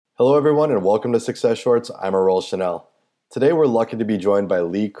Hello, everyone, and welcome to Success Shorts. I'm Aurel Chanel. Today, we're lucky to be joined by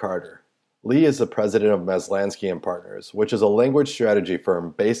Lee Carter. Lee is the president of Maslansky and Partners, which is a language strategy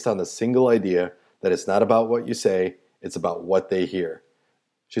firm based on the single idea that it's not about what you say, it's about what they hear.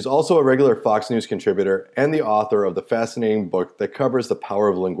 She's also a regular Fox News contributor and the author of the fascinating book that covers the power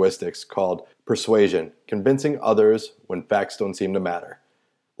of linguistics called Persuasion, Convincing Others When Facts Don't Seem to Matter.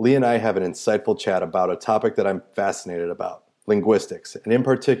 Lee and I have an insightful chat about a topic that I'm fascinated about, linguistics, and in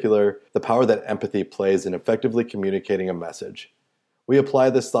particular, the power that empathy plays in effectively communicating a message. We apply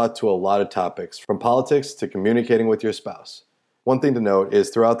this thought to a lot of topics, from politics to communicating with your spouse. One thing to note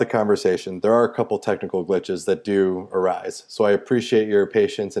is throughout the conversation, there are a couple technical glitches that do arise, so I appreciate your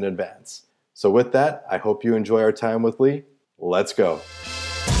patience in advance. So with that, I hope you enjoy our time with Lee. Let's go.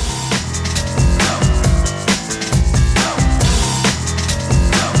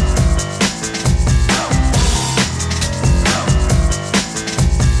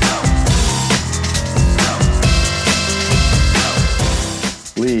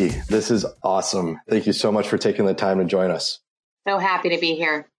 Lee, this is awesome. Thank you so much for taking the time to join us. So happy to be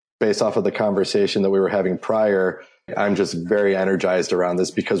here. Based off of the conversation that we were having prior, I'm just very energized around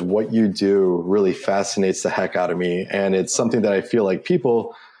this because what you do really fascinates the heck out of me. And it's something that I feel like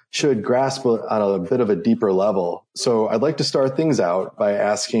people should grasp on a bit of a deeper level. So I'd like to start things out by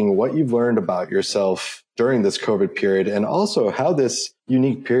asking what you've learned about yourself during this COVID period and also how this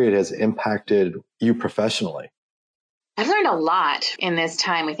unique period has impacted you professionally. I've learned a lot in this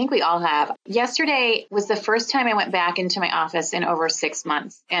time. I think we all have. Yesterday was the first time I went back into my office in over 6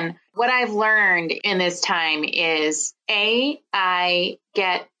 months. And what I've learned in this time is, I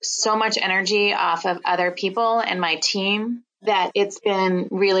get so much energy off of other people and my team that it's been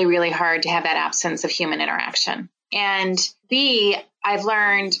really, really hard to have that absence of human interaction. And B, I've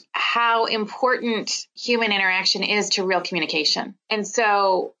learned how important human interaction is to real communication. And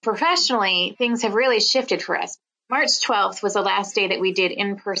so professionally, things have really shifted for us. March 12th was the last day that we did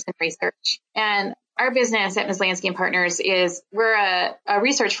in-person research. And our business at Maslansky and Partners we're a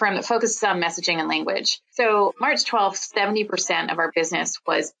research firm that focuses on messaging and language. So March 12th, 70% of our business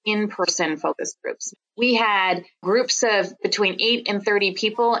was in-person focus groups. We had groups of between 8 and 30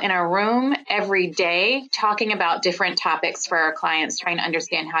 people in a room every day talking about different topics for our clients, trying to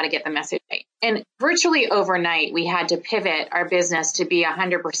understand how to get the message right. And virtually overnight, we had to pivot our business to be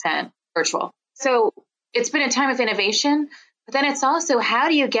 100% virtual. So it's been a time of innovation, but then it's also how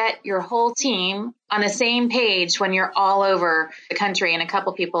do you get your whole team on the same page when you're all over the country and a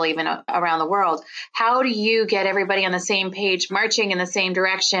couple people even around the world? How do you get everybody on the same page, marching in the same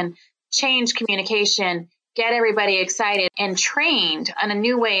direction, change communication, get everybody excited and trained on a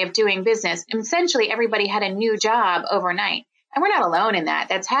new way of doing business? And essentially, everybody had a new job overnight. And we're not alone in that.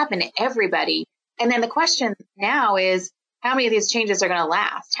 That's happened to everybody. And then the question now is, how many of these changes are going to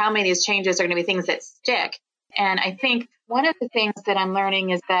last? How many of these changes are going to be things that stick? And I think one of the things that I'm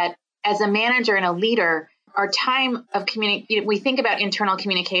learning is that as a manager and a leader, our time of we think about internal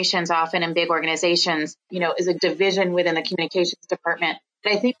communications often in big organizations, as a division within the communications department.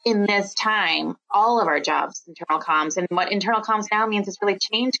 But I think in this time, all of our jobs, internal comms, and what internal comms now means is really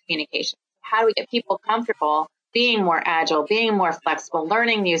change communication. How do we get people comfortable being more agile, being more flexible,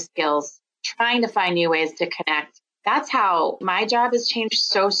 learning new skills, trying to find new ways to connect? That's how my job has changed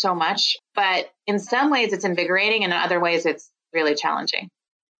so much. But in some ways, it's invigorating, and in other ways, it's really challenging.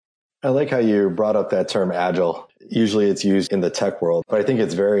 I like how you brought up that term agile. Usually it's used in the tech world, but I think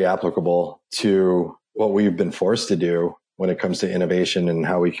it's very applicable to what we've been forced to do when it comes to innovation and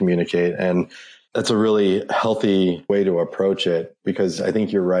how we communicate. And that's a really healthy way to approach it, because I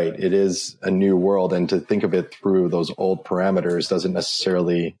think you're right. It is a new world, and to think of it through those old parameters doesn't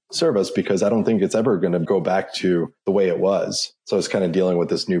necessarily serve us, because I don't think it's ever going to go back to the way it was. So it's kind of dealing with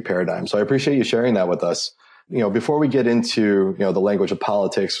this new paradigm. So I appreciate you sharing that with us. Before we get into, the language of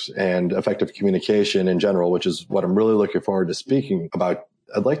politics and effective communication in general, which is what I'm really looking forward to speaking about,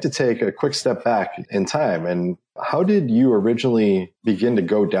 I'd like to take a quick step back in time. And how did you originally begin to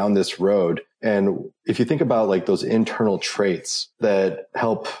go down this road? And if you think about like those internal traits that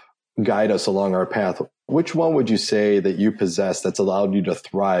help guide us along our path, which one would you say that you possess that's allowed you to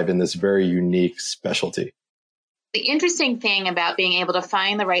thrive in this very unique specialty? The interesting thing about being able to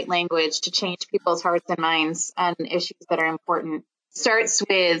find the right language to change people's hearts and minds on issues that are important starts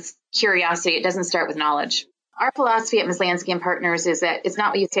with curiosity. It doesn't start with knowledge. Our philosophy at Maslansky and Partners is that it's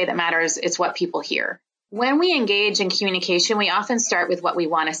not what you say that matters, it's what people hear. when we engage in communication, we often start with what we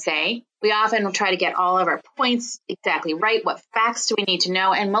want to say. We often try to get all of our points exactly right. What facts do we need to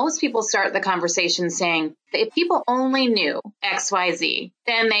know? And most people start the conversation saying, if people only knew X, Y, Z,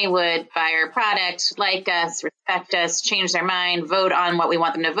 then they would buy our product, like us, respect us, change their mind, vote on what we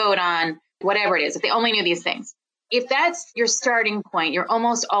want them to vote on, whatever it is. If they only knew these things. If that's your starting point, you're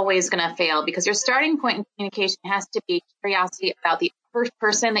almost always going to fail, because your starting point in communication has to be curiosity about the first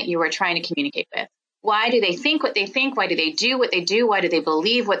person that you are trying to communicate with. Why do they think what they think? Why do they do what they do? Why do they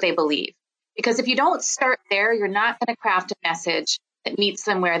believe what they believe? Because if you don't start there, you're not going to craft a message that meets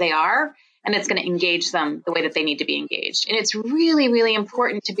them where they are, and it's going to engage them the way that they need to be engaged. And it's really, really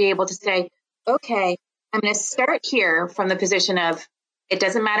important to be able to say, okay, I'm going to start here from the position of, it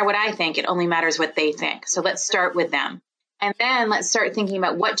doesn't matter what I think, it only matters what they think. So let's start with them. And then let's start thinking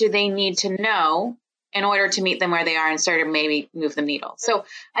about what do they need to know in order to meet them where they are and start to maybe move the needle. So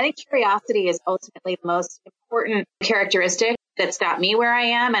I think curiosity is ultimately the most important characteristic that's got me where I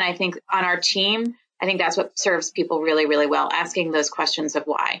am. And I think on our team, I think that's what serves people really, really well, asking those questions of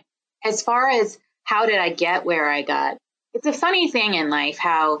why. As far as how did I get where I got, it's a funny thing in life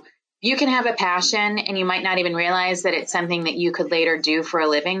how you can have a passion and you might not even realize that it's something that you could later do for a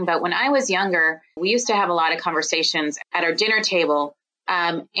living. But when I was younger, we used to have a lot of conversations at our dinner table.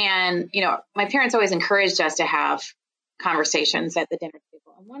 And, you know, my parents always encouraged us to have conversations at the dinner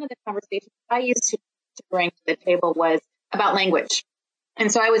table. And one of the conversations I used to bring to the table was about language. And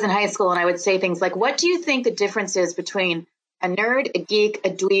so I was in high school and I would say things like, what do you think the difference is between a nerd, a geek, a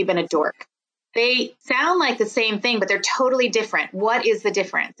dweeb, and a dork? They sound like the same thing, but they're totally different. What is the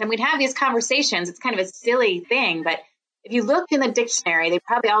difference? And we'd have these conversations. It's kind of a silly thing, but if you look in the dictionary, they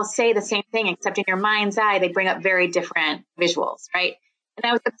probably all say the same thing, except in your mind's eye, they bring up very different visuals, right? And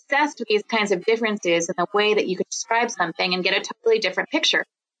I was obsessed with these kinds of differences in the way that you could describe something and get a totally different picture.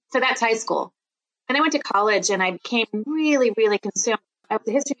 So that's high school. Then I went to college and I became really, really consumed. I was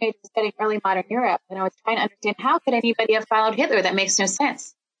a history major studying early modern Europe, and I was trying to understand how could anybody have followed Hitler? That makes no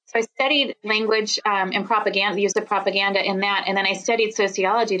sense. So I studied language and propaganda, the use of propaganda in that, and then I studied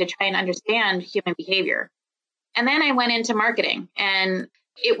sociology to try and understand human behavior. And then I went into marketing, and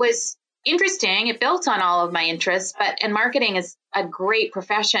it was interesting. It built on all of my interests, and marketing is a great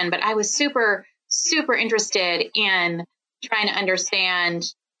profession, but I was super, super interested in trying to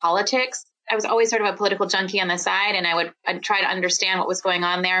understand politics. I was always sort of a political junkie on the side, and I'd try to understand what was going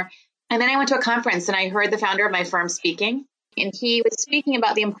on there. And then I went to a conference and I heard the founder of my firm speaking, and he was speaking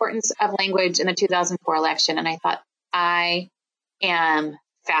about the importance of language in the 2004 election. And I thought, I am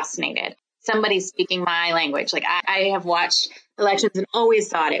fascinated. Somebody's speaking my language. Like I have watched elections and always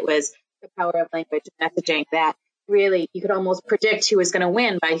thought it was the power of language and messaging that really you could almost predict who was going to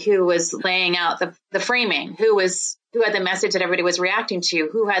win by who was laying out the framing, who had the message that everybody was reacting to,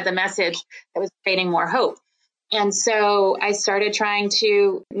 who had the message that was creating more hope. And so I started trying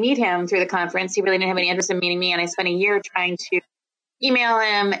to meet him through the conference. He really didn't have any interest in meeting me. And I spent a year trying to email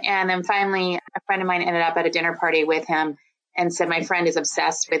him. And then finally, a friend of mine ended up at a dinner party with him and said, my friend is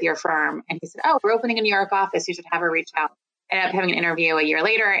obsessed with your firm. And he said, oh, we're opening a New York office. You should have her reach out. I ended up having an interview a year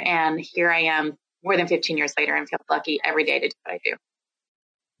later. And here I am more than 15 years later and feel lucky every day to do what I do.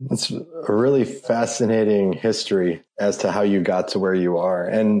 It's a really fascinating history as to how you got to where you are.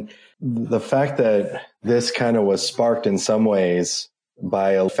 And the fact that this kind of was sparked in some ways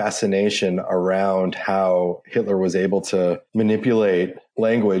by a fascination around how Hitler was able to manipulate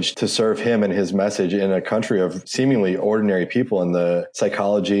language to serve him and his message in a country of seemingly ordinary people, and the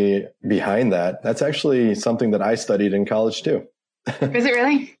psychology behind that. That's actually something that I studied in college too. Is it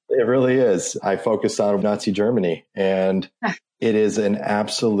really? It really is. I focused on Nazi Germany, and it is an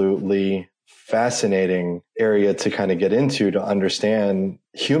absolutely fascinating area to kind of get into to understand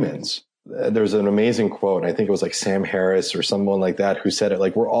humans. There's an amazing quote. I think it was like Sam Harris or someone like that who said it,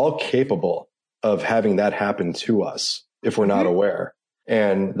 like, we're all capable of having that happen to us if we're not aware.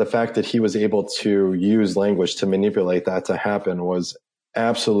 And the fact that he was able to use language to manipulate that to happen was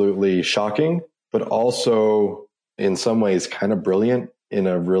absolutely shocking, but also in some ways kind of brilliant in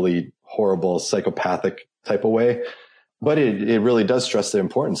a really horrible psychopathic type of way. But it really does stress the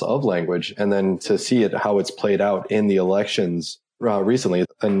importance of language. And then to see it, how it's played out in the elections recently.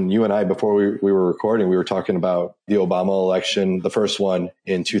 And you and I, before we were recording, we were talking about the Obama election, the first one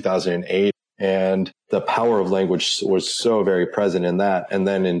in 2008. And the power of language was so very present in that. And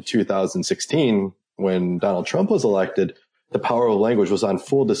then in 2016, when Donald Trump was elected, the power of language was on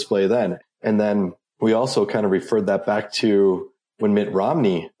full display then. And then we also kind of referred that back to when Mitt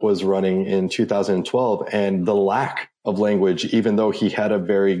Romney was running in 2012, and the lack of language, even though he had a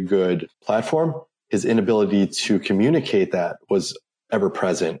very good platform, his inability to communicate that was ever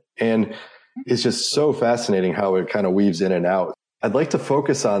present. And is just so fascinating how it kind of weaves in and out. I'd like to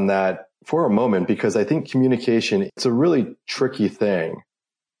focus on that for a moment because I think communication, it's a really tricky thing.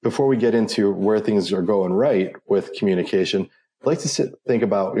 Before we get into where things are going right with communication, I'd like to think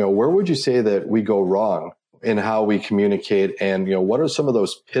about, where would you say that we go wrong in how we communicate, and, what are some of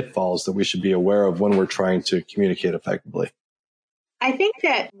those pitfalls that we should be aware of when we're trying to communicate effectively? I think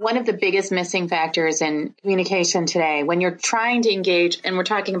that one of the biggest missing factors in communication today, when you're trying to engage, and we're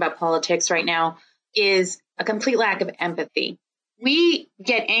talking about politics right now, is a complete lack of empathy. We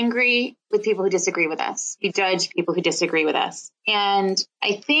get angry with people who disagree with us. We judge people who disagree with us. And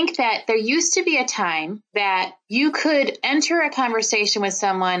I think that there used to be a time that you could enter a conversation with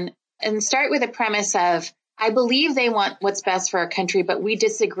someone and start with a premise of, I believe they want what's best for our country, but we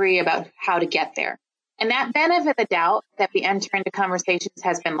disagree about how to get there. And that benefit of the doubt that we enter into conversations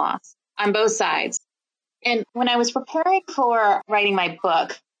has been lost on both sides. And when I was preparing for writing my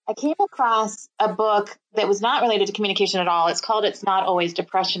book, I came across a book that was not related to communication at all. It's called It's Not Always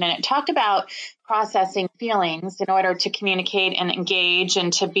Depression. And it talked about processing feelings in order to communicate and engage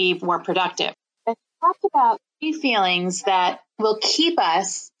and to be more productive. It talked about 3 feelings that will keep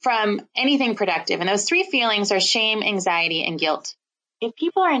us from anything productive. And those 3 feelings are shame, anxiety, and guilt. If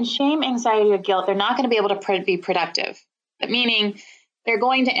people are in shame, anxiety, or guilt, they're not going to be able to be productive. Meaning they're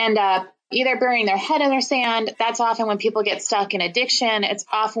going to end up either burying their head in their sand. That's often when people get stuck in addiction. It's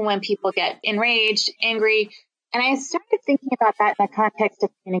often when people get enraged, angry. And I started thinking about that in the context of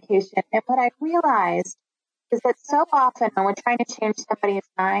communication. And what I realized is that so often when we're trying to change somebody's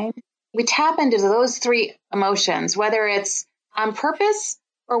mind, we tap into those 3 emotions, whether it's on purpose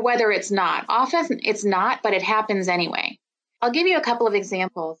or whether it's not. Often it's not, but it happens anyway. I'll give you a couple of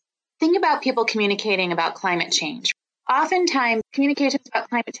examples. Think about people communicating about climate change. Oftentimes, communications about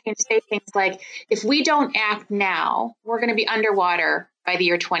climate change say things like, if we don't act now, we're going to be underwater by the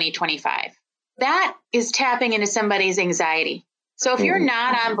year 2025. That is tapping into somebody's anxiety. So if you're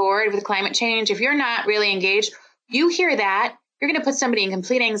not on board with climate change, if you're not really engaged, you hear that, you're going to put somebody in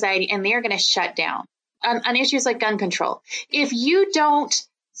complete anxiety and they're going to shut down on issues like gun control. If you don't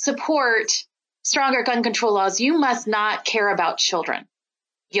support stronger gun control laws, you must not care about children.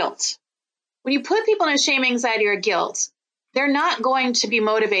 Guilt. When you put people in a shame, anxiety, or guilt, they're not going to be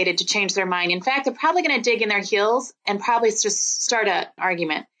motivated to change their mind. In fact, they're probably going to dig in their heels and probably just start an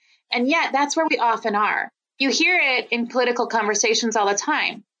argument. And yet that's where we often are. You hear it in political conversations all the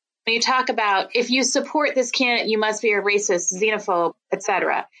time. When you talk about, if you support this candidate, you must be a racist, xenophobe,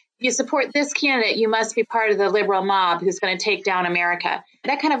 etc. If you support this candidate, you must be part of the liberal mob who's going to take down America.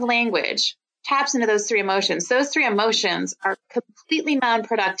 That kind of language taps into those 3 emotions. Those 3 emotions are completely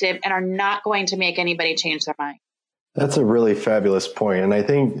non-productive and are not going to make anybody change their mind. That's a really fabulous point. And I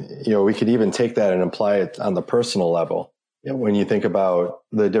think, we could even take that and apply it on the personal level. When you think about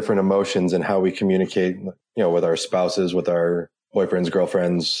the different emotions and how we communicate, with our spouses, with our boyfriends,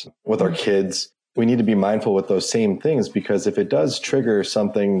 girlfriends, with our kids, we need to be mindful with those same things, because if it does trigger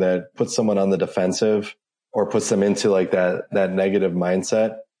something that puts someone on the defensive or puts them into like that negative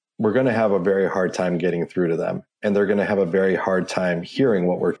mindset, we're going to have a very hard time getting through to them. And they're going to have a very hard time hearing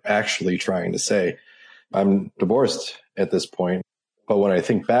what we're actually trying to say. I'm divorced at this point, but when I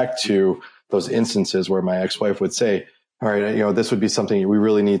think back to those instances where my ex-wife would say, all right, this would be something we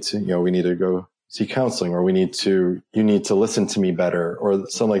really need to, we need to go see counseling, or you need to listen to me better, or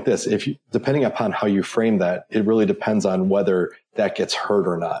something like this. Depending upon how you frame that, it really depends on whether that gets heard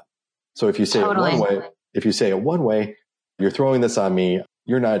or not. So if you say it one way, you're throwing this on me.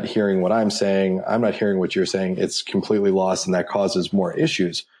 You're not hearing what I'm saying. I'm not hearing what you're saying. It's completely lost, and that causes more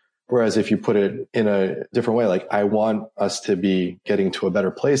issues. Whereas if you put it in a different way, like, I want us to be getting to a better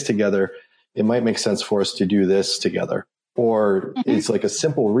place together, it might make sense for us to do this together. Or it's like a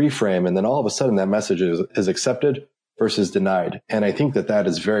simple reframe, and then all of a sudden that message is accepted versus denied. And I think that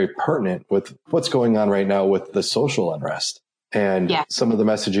is very pertinent with what's going on right now with the social unrest and some of the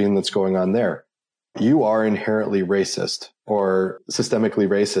messaging that's going on there. You are inherently racist or systemically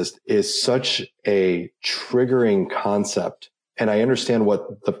racist is such a triggering concept. And I understand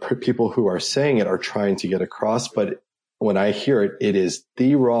what the people who are saying it are trying to get across. But when I hear it, it is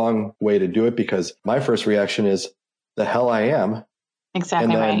the wrong way to do it, because my first reaction is, the hell I am.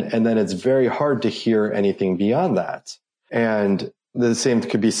 Exactly right. And then it's very hard to hear anything beyond that. And the same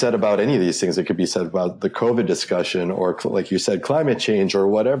could be said about any of these things. It could be said about the COVID discussion, or like you said, climate change, or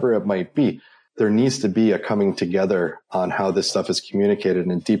whatever it might be. There needs to be a coming together on how this stuff is communicated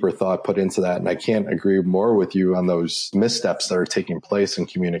and deeper thought put into that. And I can't agree more with you on those missteps that are taking place in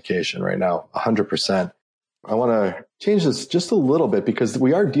communication right now. 100%. I want to change this just a little bit, because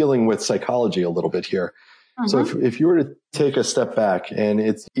we are dealing with psychology a little bit here. So if you were to take a step back, and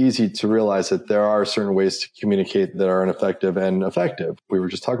it's easy to realize that there are certain ways to communicate that are ineffective and effective. We were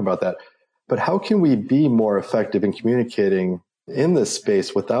just talking about that. But how can we be more effective in communicating in this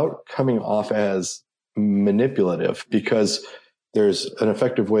space without coming off as manipulative? Because there's an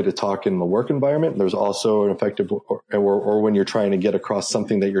effective way to talk in the work environment. There's also an effective, or when you're trying to get across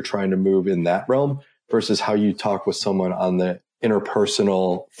something that you're trying to move in that realm versus how you talk with someone on the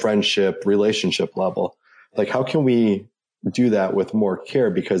interpersonal friendship relationship level. Like, how can we do that with more care?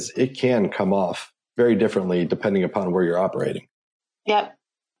 Because it can come off very differently depending upon where you're operating. Yep.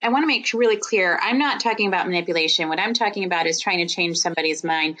 I want to make really clear, I'm not talking about manipulation. What I'm talking about is trying to change somebody's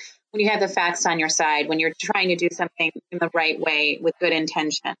mind when you have the facts on your side, when you're trying to do something in the right way with good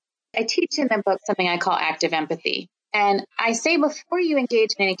intention. I teach in the book something I call active empathy. And I say before you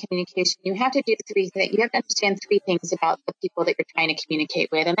engage in any communication, you have to do three things. You have to understand three things about the people that you're trying to communicate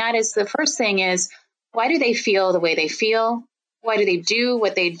with. And that is, the first thing is, why do they feel the way they feel? Why do they do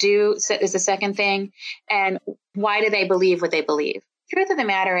what they do is the second thing. And why do they believe what they believe? Truth of the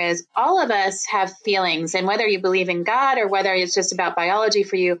matter is, all of us have feelings. And whether you believe in God or whether it's just about biology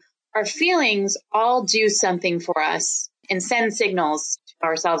for you, our feelings all do something for us and send signals to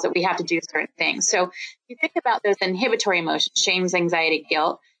ourselves that we have to do certain things. So if you think about those inhibitory emotions, shame, anxiety,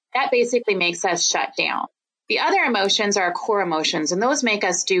 guilt, that basically makes us shut down. The other emotions are core emotions, and those make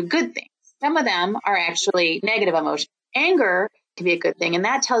us do good things. Some of them are actually negative emotions. Anger can be a good thing, and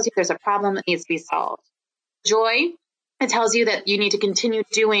that tells you there's a problem that needs to be solved. Joy, it tells you that you need to continue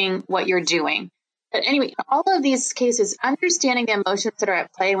doing what you're doing. But anyway, in all of these cases, understanding the emotions that are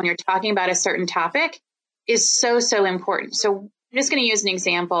at play when you're talking about a certain topic is so, so important. So I'm just going to use an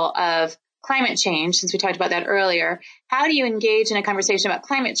example of climate change, since we talked about that earlier. How do you engage in a conversation about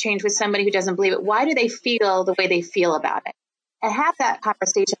climate change with somebody who doesn't believe it? Why do they feel the way they feel about it? And have that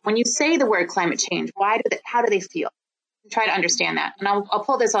conversation. When you say the word climate change, how do they feel? Try to understand that. And I'll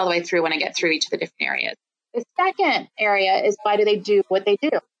pull this all the way through when I get through each of the different areas. The second area is, why do they do what they do?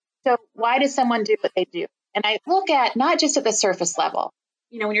 So why does someone do what they do? And I look at not just at the surface level.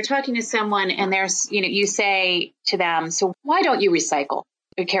 When you're talking to someone and you say to them, so why don't you recycle?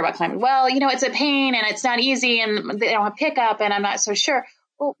 You care about climate. Well, it's a pain and it's not easy and they don't have pickup and I'm not so sure.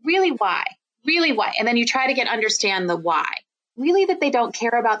 Well, really why? Really why? And then you try to understand the why. Really that they don't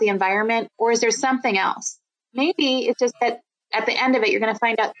care about the environment, or is there something else? Maybe it's just that at the end of it, you're going to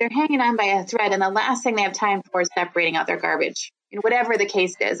find out they're hanging on by a thread and the last thing they have time for is separating out their garbage. Whatever the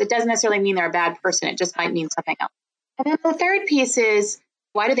case is, it doesn't necessarily mean they're a bad person. It just might mean something else. And then the third piece is,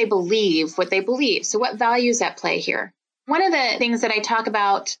 why do they believe what they believe? So what values at play here? One of the things that I talk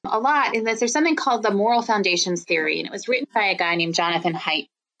about a lot is that there's something called the moral foundations theory, and it was written by a guy named Jonathan Haidt.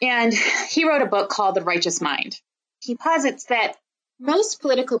 And he wrote a book called The Righteous Mind. He posits that most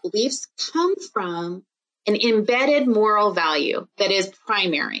political beliefs come from an embedded moral value that is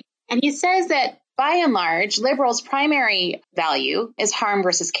primary. And he says that by and large, liberals' primary value is harm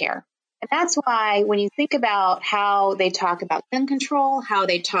versus care. And that's why when you think about how they talk about gun control, how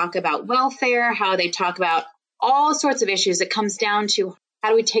they talk about welfare, how they talk about all sorts of issues, it comes down to how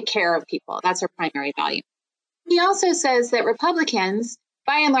do we take care of people? That's their primary value. He also says that Republicans,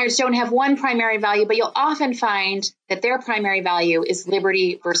 by and large, don't have one primary value, but you'll often find that their primary value is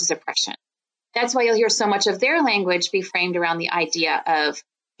liberty versus oppression. That's why you'll hear so much of their language be framed around the idea of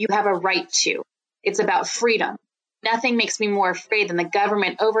you have a right to. It's about freedom. Nothing makes me more afraid than the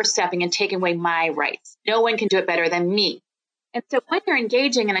government overstepping and taking away my rights. No one can do it better than me. And so when you're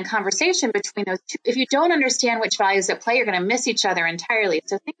engaging in a conversation between those two, if you don't understand which values at play, you're going to miss each other entirely.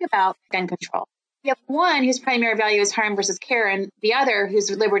 So think about gun control. You have one whose primary value is harm versus care and the other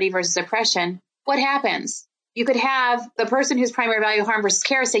whose liberty versus oppression. What happens? You could have the person whose primary value harm versus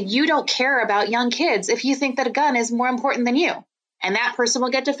care say, you don't care about young kids if you think that a gun is more important than you. And that person will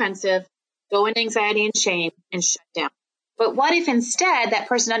get defensive, go into anxiety and shame, and shut down. But what if instead that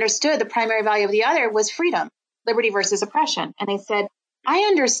person understood the primary value of the other was freedom, liberty versus oppression? And they said, I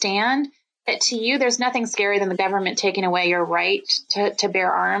understand that to you, there's nothing scarier than the government taking away your right to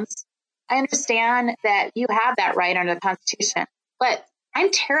bear arms. I understand that you have that right under the Constitution, but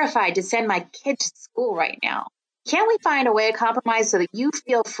I'm terrified to send my kid to school right now. Can't we find a way to compromise so that you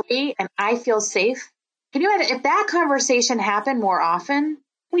feel free and I feel safe? Can you imagine if that conversation happened more often,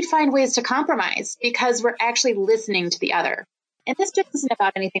 we'd find ways to compromise because we're actually listening to the other. And this just isn't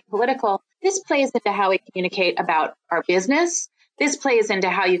about anything political. This plays into how we communicate about our business. This plays into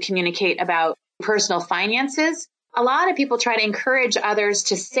how you communicate about personal finances. A lot of people try to encourage others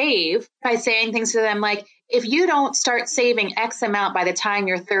to save by saying things to them like, if you don't start saving X amount by the time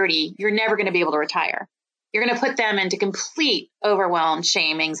you're 30, you're never going to be able to retire. You're going to put them into complete overwhelm,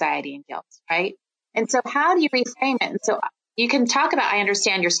 shame, anxiety, and guilt, right? And so how do you reframe it? And so you can talk about, I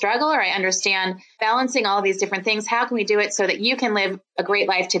understand your struggle, or I understand balancing all of these different things. How can we do it so that you can live a great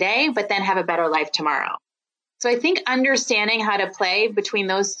life today, but then have a better life tomorrow? So I think understanding how to play between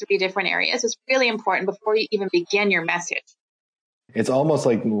those three different areas is really important before you even begin your message. It's almost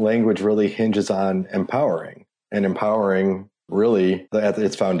like language really hinges on empowering, and empowering really at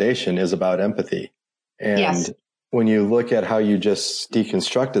its foundation is about empathy. And yes. When you look at how you just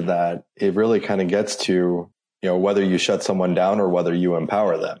deconstructed that, it really kind of gets to, whether you shut someone down or whether you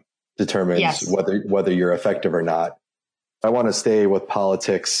empower them determines yes. whether you're effective or not. I want to stay with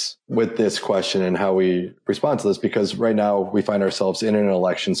politics with this question and how we respond to this, because right now we find ourselves in an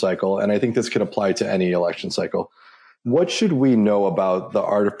election cycle, and I think this could apply to any election cycle. What should we know about the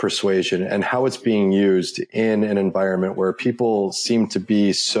art of persuasion and how it's being used in an environment where people seem to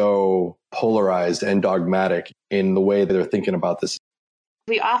be so polarized and dogmatic in the way that they're thinking about this?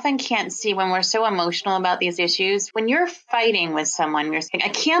 We often can't see when we're so emotional about these issues. When you're fighting with someone, you're saying, I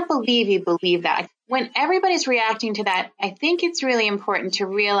can't believe you believe that. When everybody's reacting to that, I think it's really important to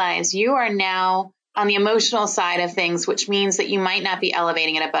realize you are now on the emotional side of things, which means that you might not be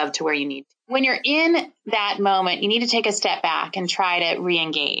elevating it above to where you need to. When you're in that moment, you need to take a step back and try to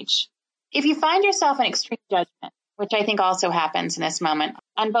re-engage. If you find yourself in extreme judgment, which I think also happens in this moment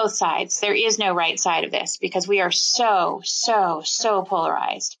on both sides, there is no right side of this because we are so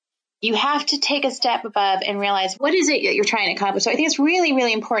polarized. You have to take a step above and realize what is it that you're trying to accomplish. So I think it's really,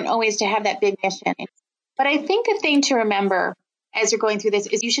 really important always to have that big mission. But I think the thing to remember as you're going through this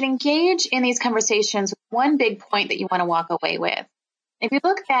is you should engage in these conversations with one big point that you want to walk away with. If you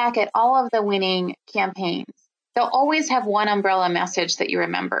look back at all of the winning campaigns, they'll always have one umbrella message that you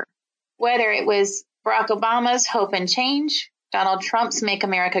remember. Whether it was Barack Obama's Hope and Change, Donald Trump's Make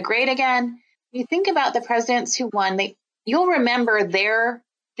America Great Again. You think about the presidents who won, you'll remember their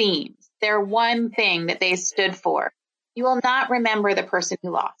themes, their one thing that they stood for. You will not remember the person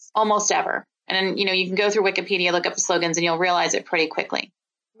who lost, almost ever. And then, you can go through Wikipedia, look up the slogans, and you'll realize it pretty quickly.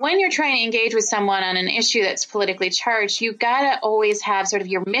 When you're trying to engage with someone on an issue that's politically charged, you've got to always have sort of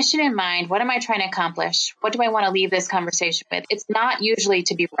your mission in mind. What am I trying to accomplish? What do I want to leave this conversation with? It's not usually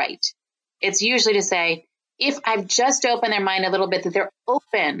to be right. It's usually to say, if I've just opened their mind a little bit, that they're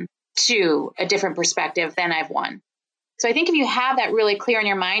open to a different perspective, then I've won. So I think if you have that really clear in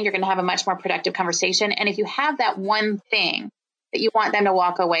your mind, you're going to have a much more productive conversation. And if you have that one thing that you want them to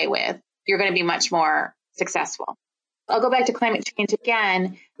walk away with, you're going to be much more successful. I'll go back to climate change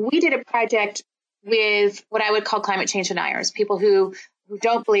again. We did a project with what I would call climate change deniers, people who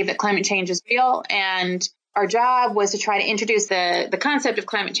don't believe that climate change is real. And our job was to try to introduce the concept of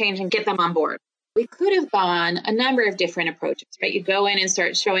climate change and get them on board. We could have gone a number of different approaches, right? You go in and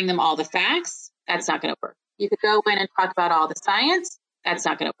start showing them all the facts. That's not going to work. You could go in and talk about all the science. That's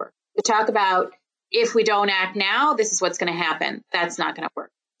not going to work. You talk about if we don't act now, this is what's going to happen. That's not going to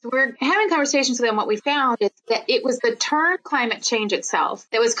work. So we're having conversations with them. What we found is that it was the term climate change itself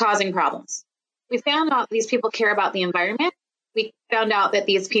that was causing problems. We found out these people care about the environment. We found out that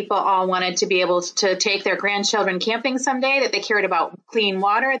these people all wanted to be able to take their grandchildren camping someday, that they cared about clean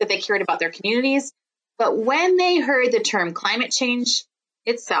water, that they cared about their communities. But when they heard the term climate change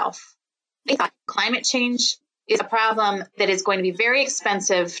itself, they thought climate change is a problem that is going to be very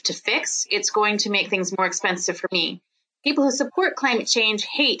expensive to fix. It's going to make things more expensive for me. People who support climate change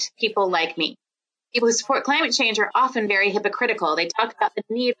hate people like me. People who support climate change are often very hypocritical. They talk about the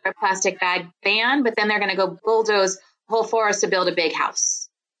need for a plastic bag ban, but then they're going to go bulldoze whole forest to build a big house.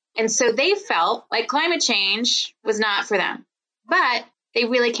 And so they felt like climate change was not for them, but they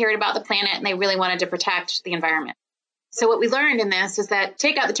really cared about the planet and they really wanted to protect the environment. So what we learned in this is that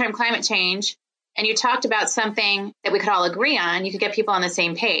take out the term climate change and you talked about something that we could all agree on, you could get people on the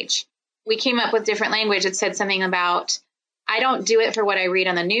same page. We came up with different language that said something about, I don't do it for what I read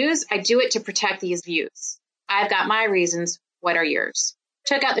on the news. I do it to protect these views. I've got my reasons. What are yours?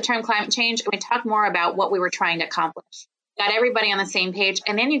 Took out the term climate change and we talked more about what we were trying to accomplish. Got everybody on the same page,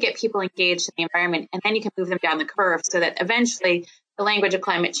 and then you get people engaged in the environment, and then you can move them down the curve so that eventually the language of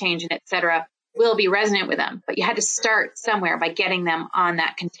climate change and et cetera will be resonant with them. But you had to start somewhere by getting them on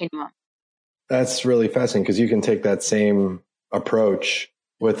that continuum. That's really fascinating because you can take that same approach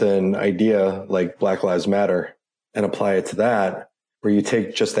with an idea like Black Lives Matter and apply it to that, where you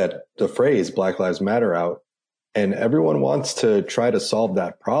take just the phrase Black Lives Matter out, and everyone wants to try to solve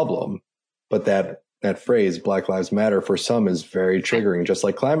that problem. But that phrase Black Lives Matter for some is very triggering, just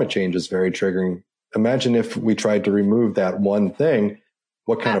like climate change is very triggering. Imagine if we tried to remove that one thing,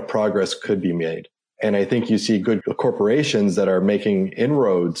 what kind of progress could be made? And I think you see good corporations that are making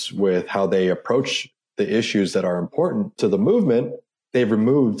inroads with how they approach the issues that are important to the movement. They've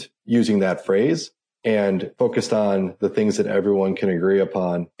removed using that phrase, and focused on the things that everyone can agree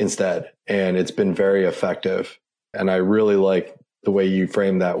upon instead. And it's been very effective. And I really like the way you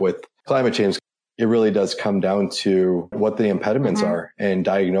frame that with climate change. It really does come down to what the impediments are and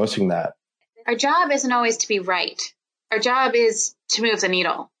diagnosing that. Our job isn't always to be right. Our job is to move the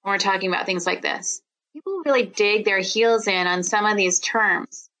needle when we're talking about things like this. People really dig their heels in on some of these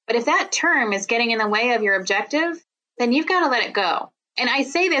terms. But if that term is getting in the way of your objective, then you've got to let it go. And I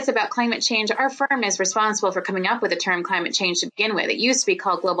say this about climate change. Our firm is responsible for coming up with the term climate change to begin with. It used to be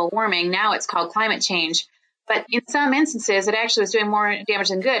called global warming. Now it's called climate change. But in some instances, it actually was doing more damage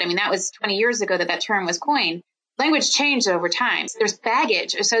than good. I mean, that was 20 years ago that term was coined. Language changed over time. So there's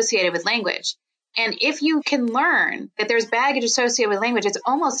baggage associated with language. And if you can learn that there's baggage associated with language, it's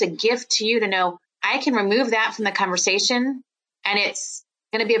almost a gift to you to know, I can remove that from the conversation and it's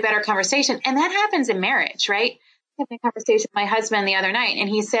going to be a better conversation. And that happens in marriage, right? I had a conversation with my husband the other night, and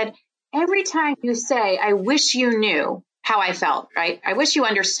he said, every time you say, I wish you knew how I felt, right? I wish you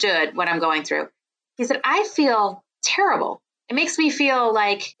understood what I'm going through. He said, I feel terrible. It makes me feel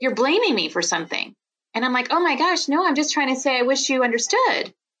like you're blaming me for something. And I'm like, oh my gosh, no, I'm just trying to say, I wish you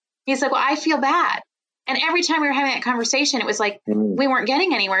understood. He's like, well, I feel bad. And every time we were having that conversation, it was like we weren't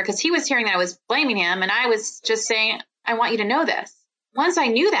getting anywhere because he was hearing that I was blaming him. And I was just saying, I want you to know this. Once I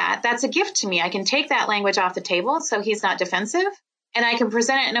knew that, that's a gift to me. I can take that language off the table so he's not defensive, and I can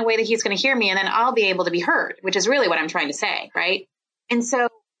present it in a way that he's going to hear me, and then I'll be able to be heard, which is really what I'm trying to say, right? And so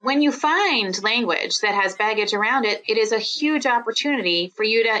when you find language that has baggage around it, it is a huge opportunity for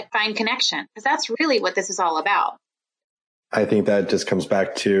you to find connection, because that's really what this is all about. I think that just comes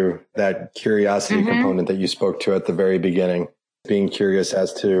back to that curiosity component that you spoke to at the very beginning, being curious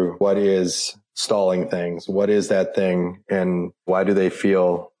as to what is stalling things. What is that thing, and why do they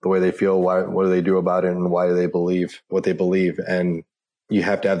feel the way they feel? What do they do about it, and why do they believe what they believe? And you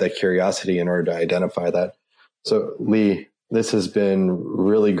have to have that curiosity in order to identify that. So Lee, this has been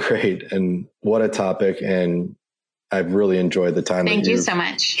really great, and what a topic. And I've really enjoyed the time Thank you so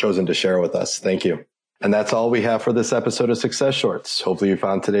much. Chosen to share with us. Thank you. And that's all we have for this episode of Success Shorts. Hopefully you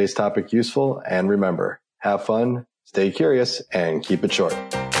found today's topic useful, and remember, have fun, stay curious, and keep it short.